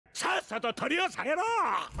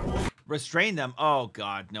Restrain them. Oh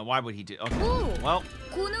God, no. Why would he do? Okay. Well,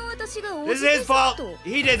 this is his fault.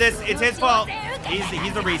 He did this. It's his fault.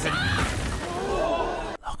 He's the reason.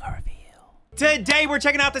 Today, we're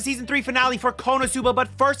checking out the Season 3 finale for Konosuba, but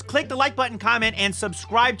first, click the like button, comment, and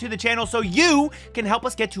subscribe to the channel so you can help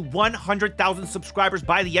us get to 100,000 subscribers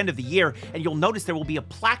by the end of the year. And you'll notice there will be a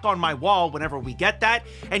plaque on my wall whenever we get that,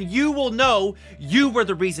 and you will know you were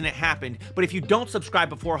the reason it happened. But if you don't subscribe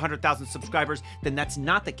before 100,000 subscribers, then that's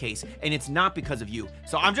not the case, and it's not because of you.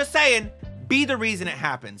 So I'm just saying, be the reason it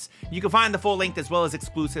happens. You can find the full link as well as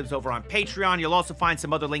exclusives over on Patreon. You'll also find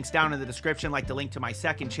some other links down in the description, like the link to my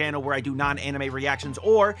second channel where I do non-anime reactions,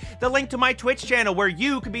 or the link to my Twitch channel where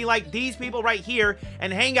you could be like these people right here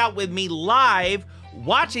and hang out with me live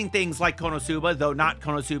watching things like Konosuba, though not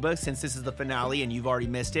Konosuba since this is the finale and you've already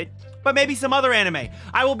missed it, but maybe some other anime.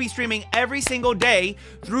 I will be streaming every single day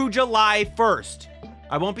through July 1st.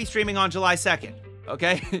 I won't be streaming on July 2nd,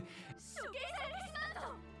 okay?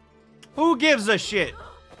 Who gives a shit?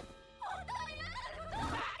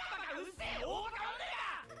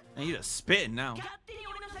 And you just spitting now.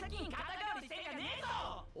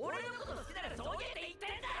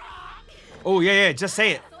 Oh, yeah, just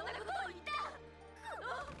say it.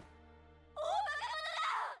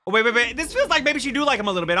 Oh, wait. This feels like maybe she do like him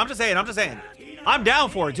a little bit. I'm just saying. I'm down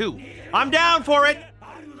for it, too. I'm down for it.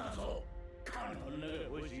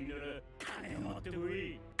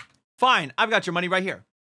 Fine, I've got your money right here.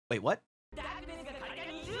 Wait, what?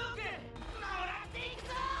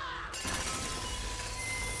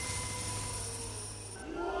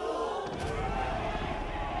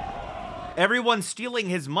 Everyone's stealing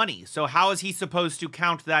his money, so how is he supposed to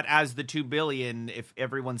count that as the 2 billion if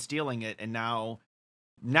everyone's stealing it, and now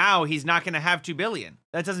he's not gonna have 2 billion?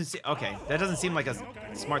 That doesn't seem, okay, that doesn't seem like a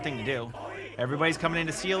smart thing to do. Everybody's coming in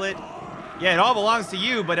to steal it. Yeah, it all belongs to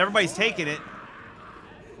you, but everybody's taking it.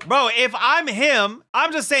 Bro, if I'm him,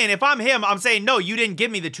 I'm just saying, if I'm him, I'm saying, no, you didn't give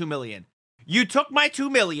me the 2 million. You took my 2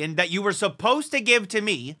 million that you were supposed to give to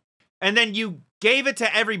me, and then you gave it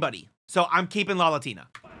to everybody. So I'm keeping La Latina.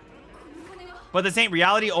 But this ain't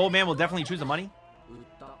reality. Old man will definitely choose the money.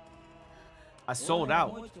 I sold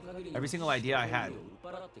out. Every single idea I had.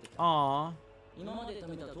 Aww.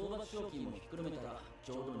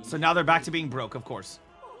 So now they're back to being broke, of course.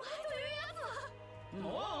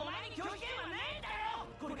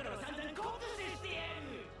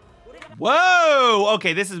 Whoa!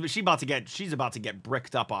 Okay, this is she's about to get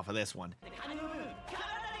bricked up off of this one.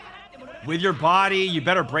 With your body, you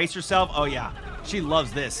better brace yourself. Oh yeah, she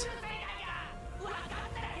loves this.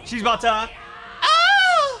 She's about to.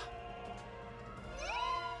 Oh!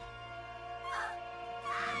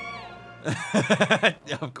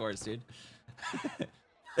 Of course, dude.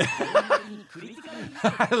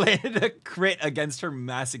 I landed a crit against her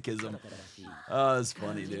masochism. Oh, that's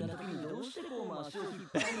funny, dude.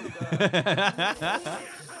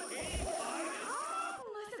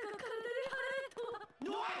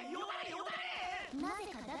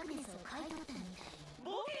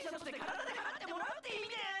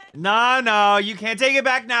 No, you can't take it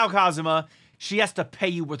back now, Kazuma. She has to pay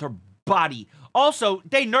you with her body. Also,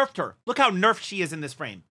 they nerfed her. Look how nerfed she is in this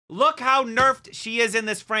frame. Look how nerfed she is in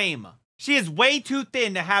this frame. She is way too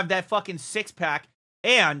thin to have that fucking 6-pack.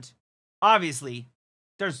 And, obviously,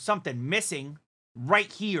 there's something missing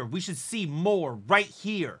right here. We should see more right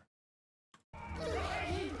here.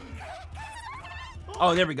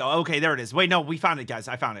 Oh, there we go. Okay, there it is. Wait, no, we found it, guys.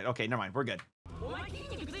 I found it. Okay, never mind. We're good.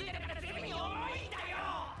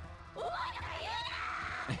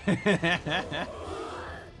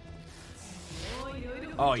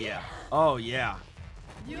 Oh, yeah. Oh, yeah.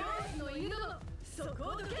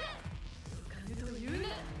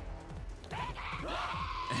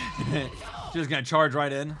 Just gonna charge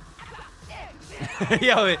right in.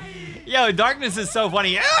 yo, darkness is so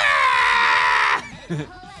funny.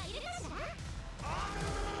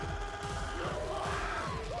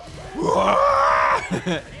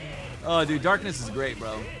 Oh, dude, darkness is great,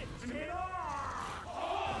 bro.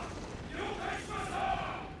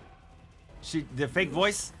 The fake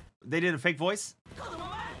voice? They did a fake voice?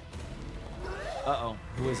 Uh-oh.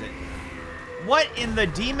 Who is it? What in the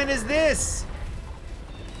demon is this?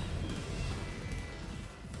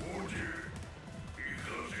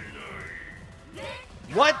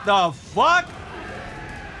 What the fuck?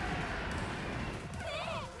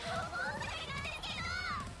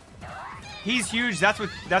 He's huge. That's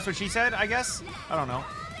what she said, I guess. I don't know.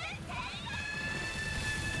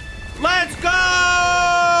 Let's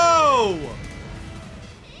go!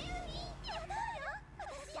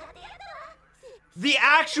 The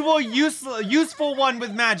actual useful one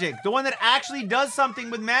with magic. The one that actually does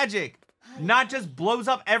something with magic. Not just blows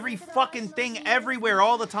up every fucking thing everywhere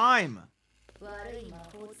all the time.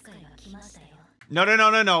 No, no, no,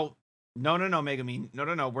 no, no. No, no, no, Megumin. No,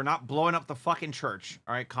 no, no. We're not blowing up the fucking church.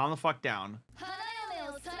 All right, calm the fuck down.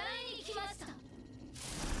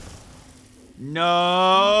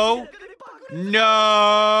 No.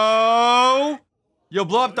 No. You'll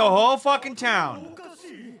blow up the whole fucking town.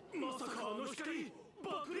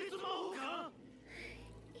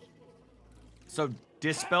 So,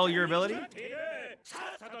 dispel your ability?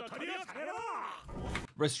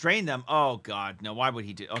 Restrain them? Oh, God. No, why would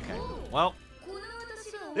he do... Okay. Well,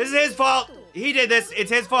 this is his fault. He did this. It's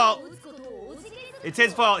his fault. It's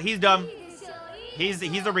his fault. He's dumb. He's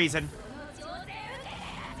the reason.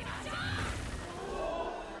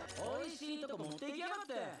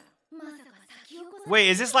 Wait,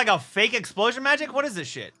 is this like a fake explosion magic? What is this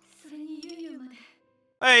shit?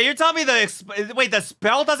 Hey, you're telling me wait, the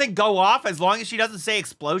spell doesn't go off as long as she doesn't say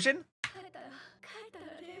explosion?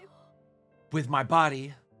 With my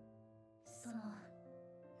body.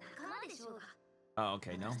 Oh,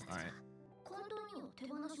 okay, no? Alright.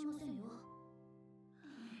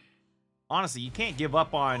 Honestly, you can't give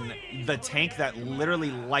up on the tank that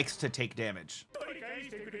literally likes to take damage.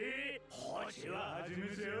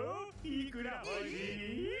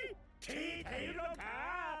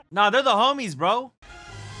 Nah, they're the homies, bro.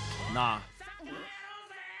 Nah.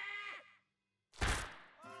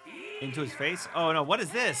 Into his face? Oh, no, what is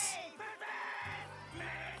this?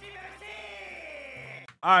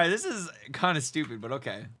 Alright, this is kind of stupid, but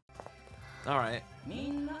okay. Alright.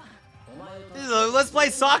 Let's play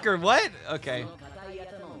soccer, what? Okay.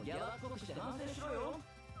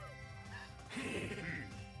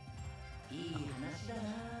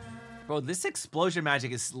 Bro, this explosion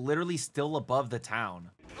magic is literally still above the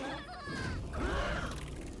town.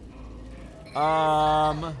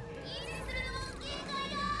 No,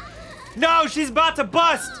 she's about to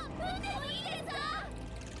bust!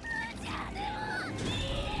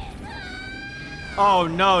 Oh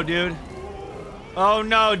no, dude. Oh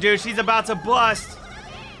no, dude, she's about to bust.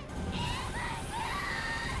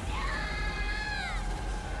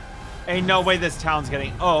 Ain't no way this town's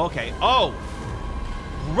getting... Oh, okay. Oh!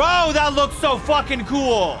 Bro, that looks so fucking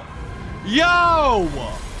cool! Yo!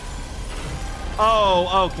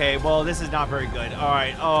 Oh, okay. Well, this is not very good.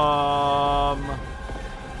 Alright,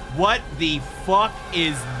 what the fuck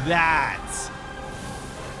is that?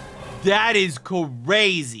 That is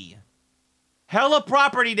crazy. Hella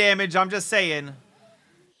property damage, I'm just saying.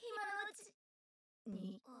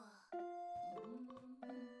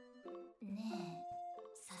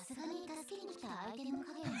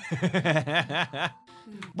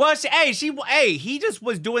 Well, he just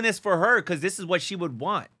was doing this for her because this is what she would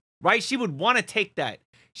want, right? She would want to take that.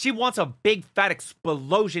 She wants a big fat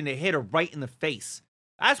explosion to hit her right in the face.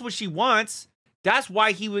 That's what she wants. That's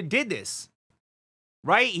why he did this,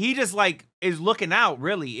 right? He just like is looking out,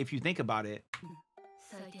 really, if you think about it.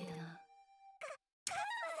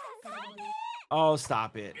 Oh,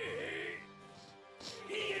 stop it.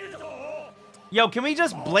 Yo, can we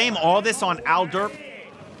just blame all this on Al Derp?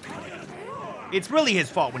 It's really his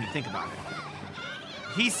fault when you think about it.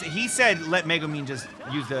 He said let Megumin just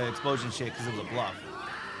use the explosion shit because it was a bluff.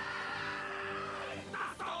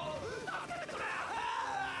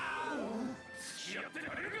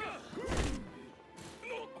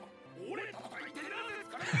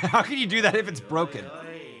 How can you do that if it's broken?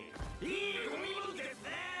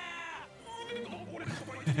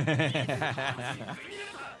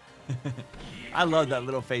 I love that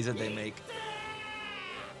little face that they make.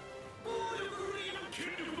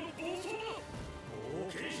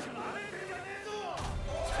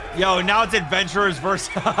 Yo, now it's adventurers versus...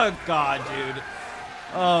 Oh, God, dude.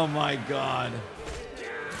 Oh, my God.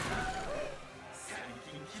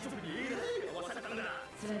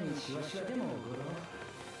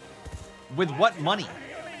 With what money?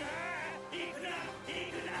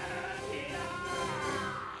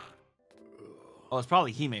 Oh, it's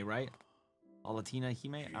probably Hime, right? Latina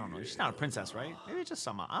Hime? I don't know. She's not a princess, right? Maybe it's just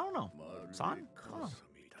Sama. I don't know. San? I don't know.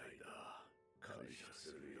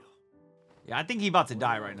 Yeah, I think he's about to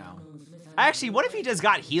die right now. Actually, what if he just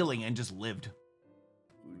got healing and just lived?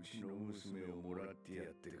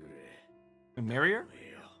 And marry her?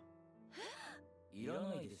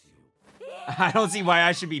 I don't see why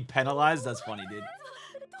I should be penalized. That's funny, dude.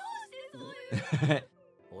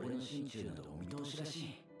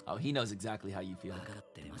 Oh, he knows exactly how you feel.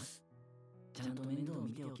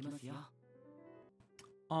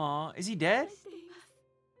 Aw, is he dead?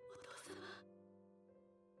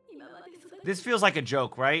 This feels like a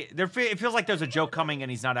joke, right? It feels like there's a joke coming and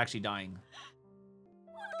he's not actually dying.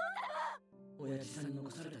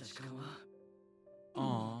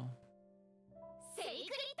 Aww.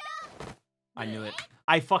 I knew it.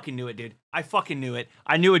 I fucking knew it, dude. I fucking knew it.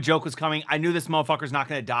 I knew a joke was coming. I knew this motherfucker's not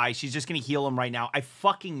gonna die. She's just gonna heal him right now. I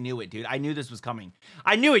fucking knew it, dude. I knew this was coming.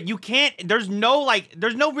 I knew it. You can't, there's no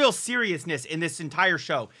real seriousness in this entire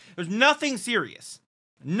show. There's nothing serious.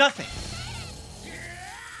 Nothing.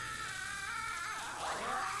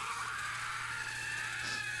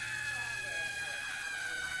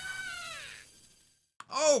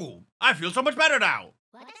 Oh, I feel so much better now.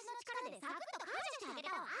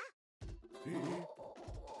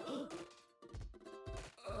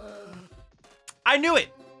 I knew it.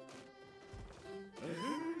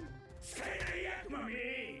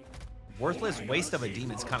 Worthless waste of a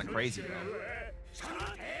demon's kind of crazy, bro.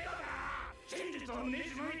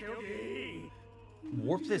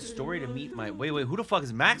 Warp this story to meet my... Wait, who the fuck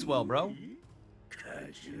is Maxwell, bro?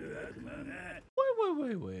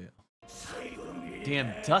 Wait.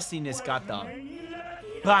 Damn, Dustiness got the...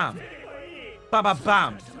 Bam.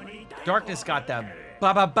 Ba-ba-bam. Darkness got the...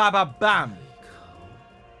 Ba-ba-ba-ba-bam.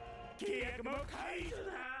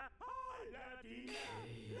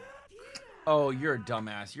 Oh, you're a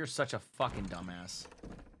dumbass. You're such a fucking dumbass.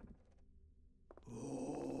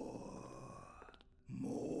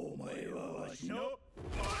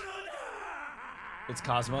 It's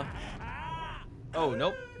Cosma. Oh,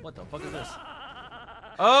 nope. What the fuck is this?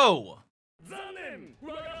 Oh!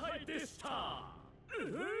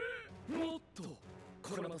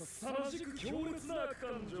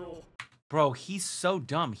 Bro, he's so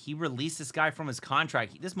dumb. He released this guy from his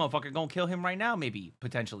contract. This motherfucker gonna kill him right now, maybe.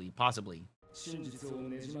 Potentially. Possibly.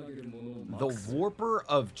 The Warper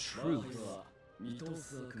of Truth.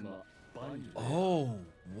 Oh.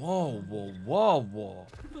 Whoa.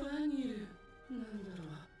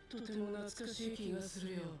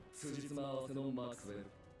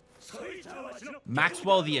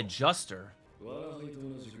 Maxwell the Adjuster.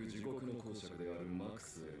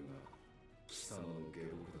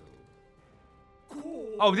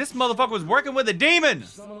 Oh, this motherfucker was working with a demon!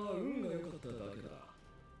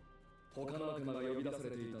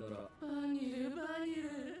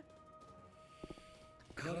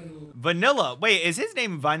 Vanilla. Wait, is his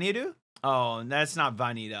name Vanidu? Oh, that's not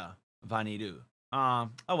Vanida. Vanidu. Oh,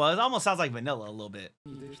 well, it almost sounds like Vanilla a little bit.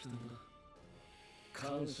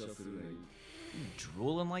 You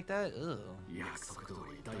drooling like that? Ugh.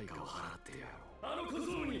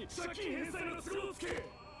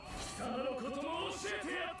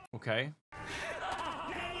 Okay.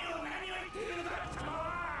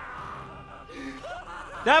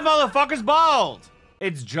 That motherfucker's bald!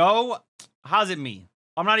 It's Joe? How's it me?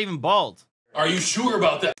 I'm not even bald. Are you sure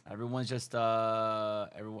about that? Everyone's just,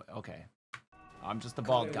 everyone, okay. I'm just a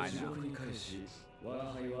bald guy now.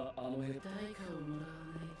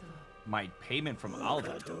 My payment from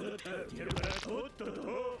Alva.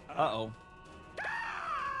 Uh-oh.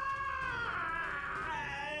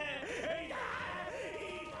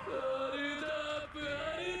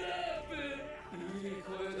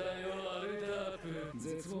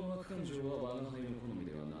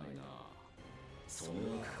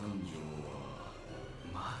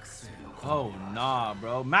 Oh, nah,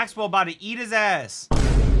 bro. Maxwell about to eat his ass.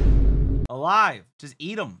 Alive. Just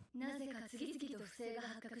eat him.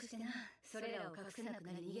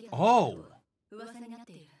 Oh.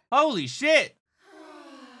 Holy shit.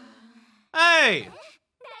 Hey.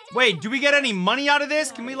 Wait, do we get any money out of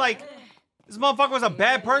this? Can we, like... This motherfucker was a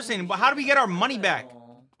bad person. How do we get our money back?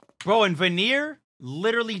 Bro, and Veneer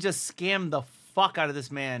literally just scammed the fuck out of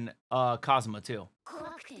this man, Cosma, too.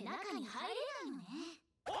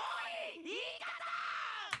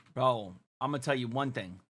 Bro, I'm gonna tell you one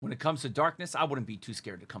thing. When it comes to darkness, I wouldn't be too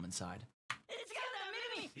scared to come inside.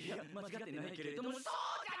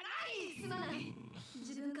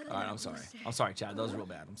 Alright, I'm sorry. I'm sorry, Chad. That was real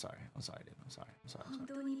bad. I'm sorry. I'm sorry, dude.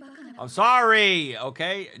 I'm sorry.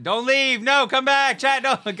 Okay? Don't leave. No, come back. Chad,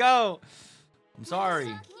 no, go. I'm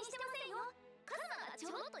sorry.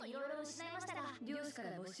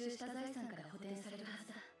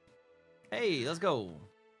 Hey, let's go.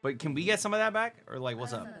 But can we get some of that back? Or like,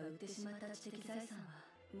 what's up?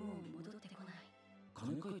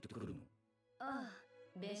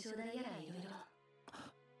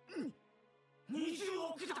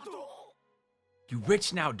 You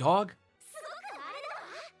rich now, dog?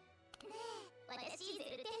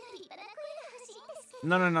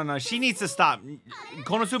 No. She needs to stop.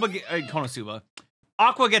 Konosuba.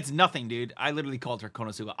 Aqua gets nothing, dude. I literally called her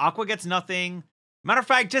Konosuba. Aqua gets nothing. Matter of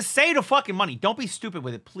fact, just say the fucking money. Don't be stupid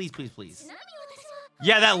with it. Please.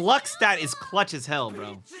 Yeah, that luck stat is clutch as hell,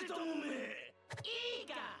 bro.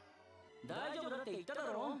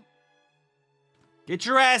 Get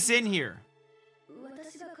your ass in here.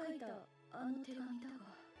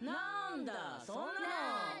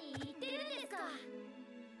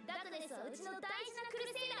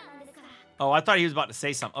 Oh, I thought he was about to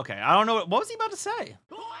say something. Okay, I don't know. What was he about to say?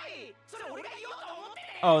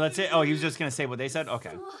 Oh, that's it? Oh, he was just going to say what they said?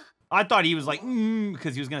 Okay. I thought he was like,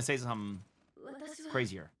 because he was going to say something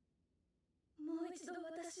crazier.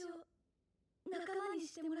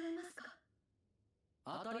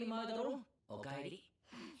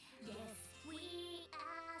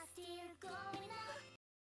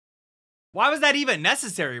 Why was that even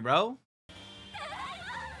necessary, bro?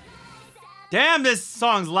 Damn, this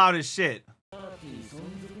song's loud as shit.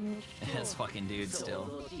 This fucking dude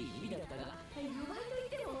still.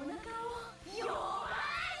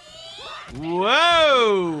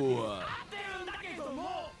 Whoa!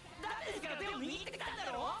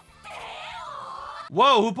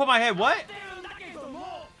 Whoa, who put my head? What?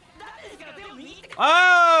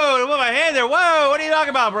 Oh, who put my head there? Whoa, what are you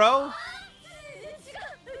talking about, bro?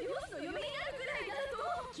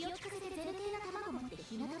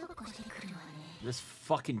 This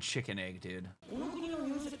fucking chicken egg, dude.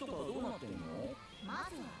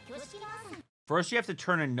 First, you have to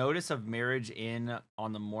turn a notice of marriage in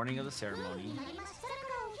on the morning of the ceremony.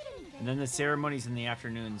 And then the ceremony's in the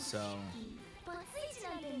afternoon, so...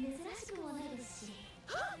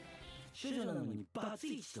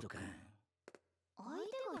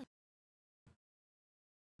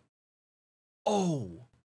 Oh,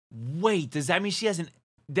 wait, does that mean she has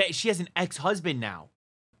an ex-husband now?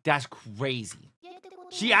 That's crazy.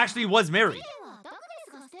 She actually was married.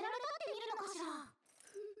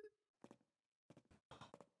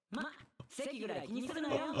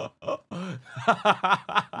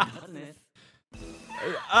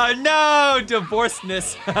 No,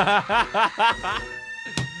 divorceness.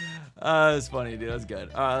 That's funny, dude. That's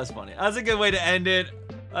good. That's funny. That's a good way to end it.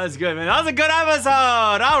 That's good, man. That was a good episode.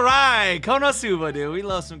 All right, Konosuba, dude. We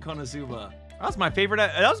love some Konosuba. That was my favorite.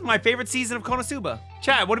 That was my favorite season of Konosuba.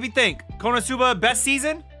 Chat, what do we think? Konosuba best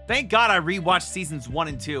season? Thank God I rewatched seasons 1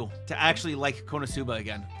 and 2 to actually like Konosuba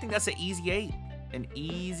again. I think that's an easy 8. An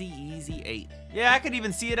easy 8. Yeah, I could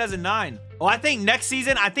even see it as a 9. Oh, I think next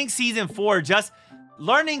season, I think season 4, just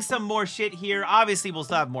learning some more shit here. Obviously, we'll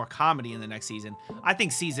still have more comedy in the next season. I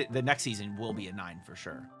think the next season will be a 9 for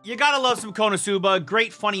sure. You gotta love some Konosuba.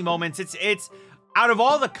 Great funny moments. It's out of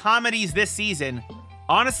all the comedies this season,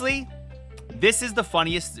 honestly, this is the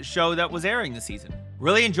funniest show that was airing this season.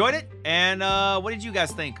 Really enjoyed it, and what did you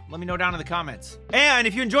guys think? Let me know down in the comments. And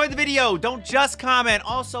if you enjoyed the video, don't just comment,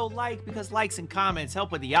 also like, because likes and comments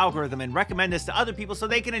help with the algorithm and recommend this to other people so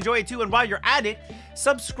they can enjoy it too. And while you're at it,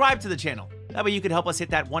 subscribe to the channel. That way you can help us hit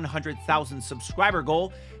that 100,000 subscriber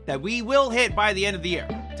goal that we will hit by the end of the year.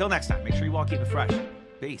 Till next time, make sure you all keep it fresh.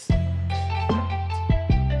 Peace.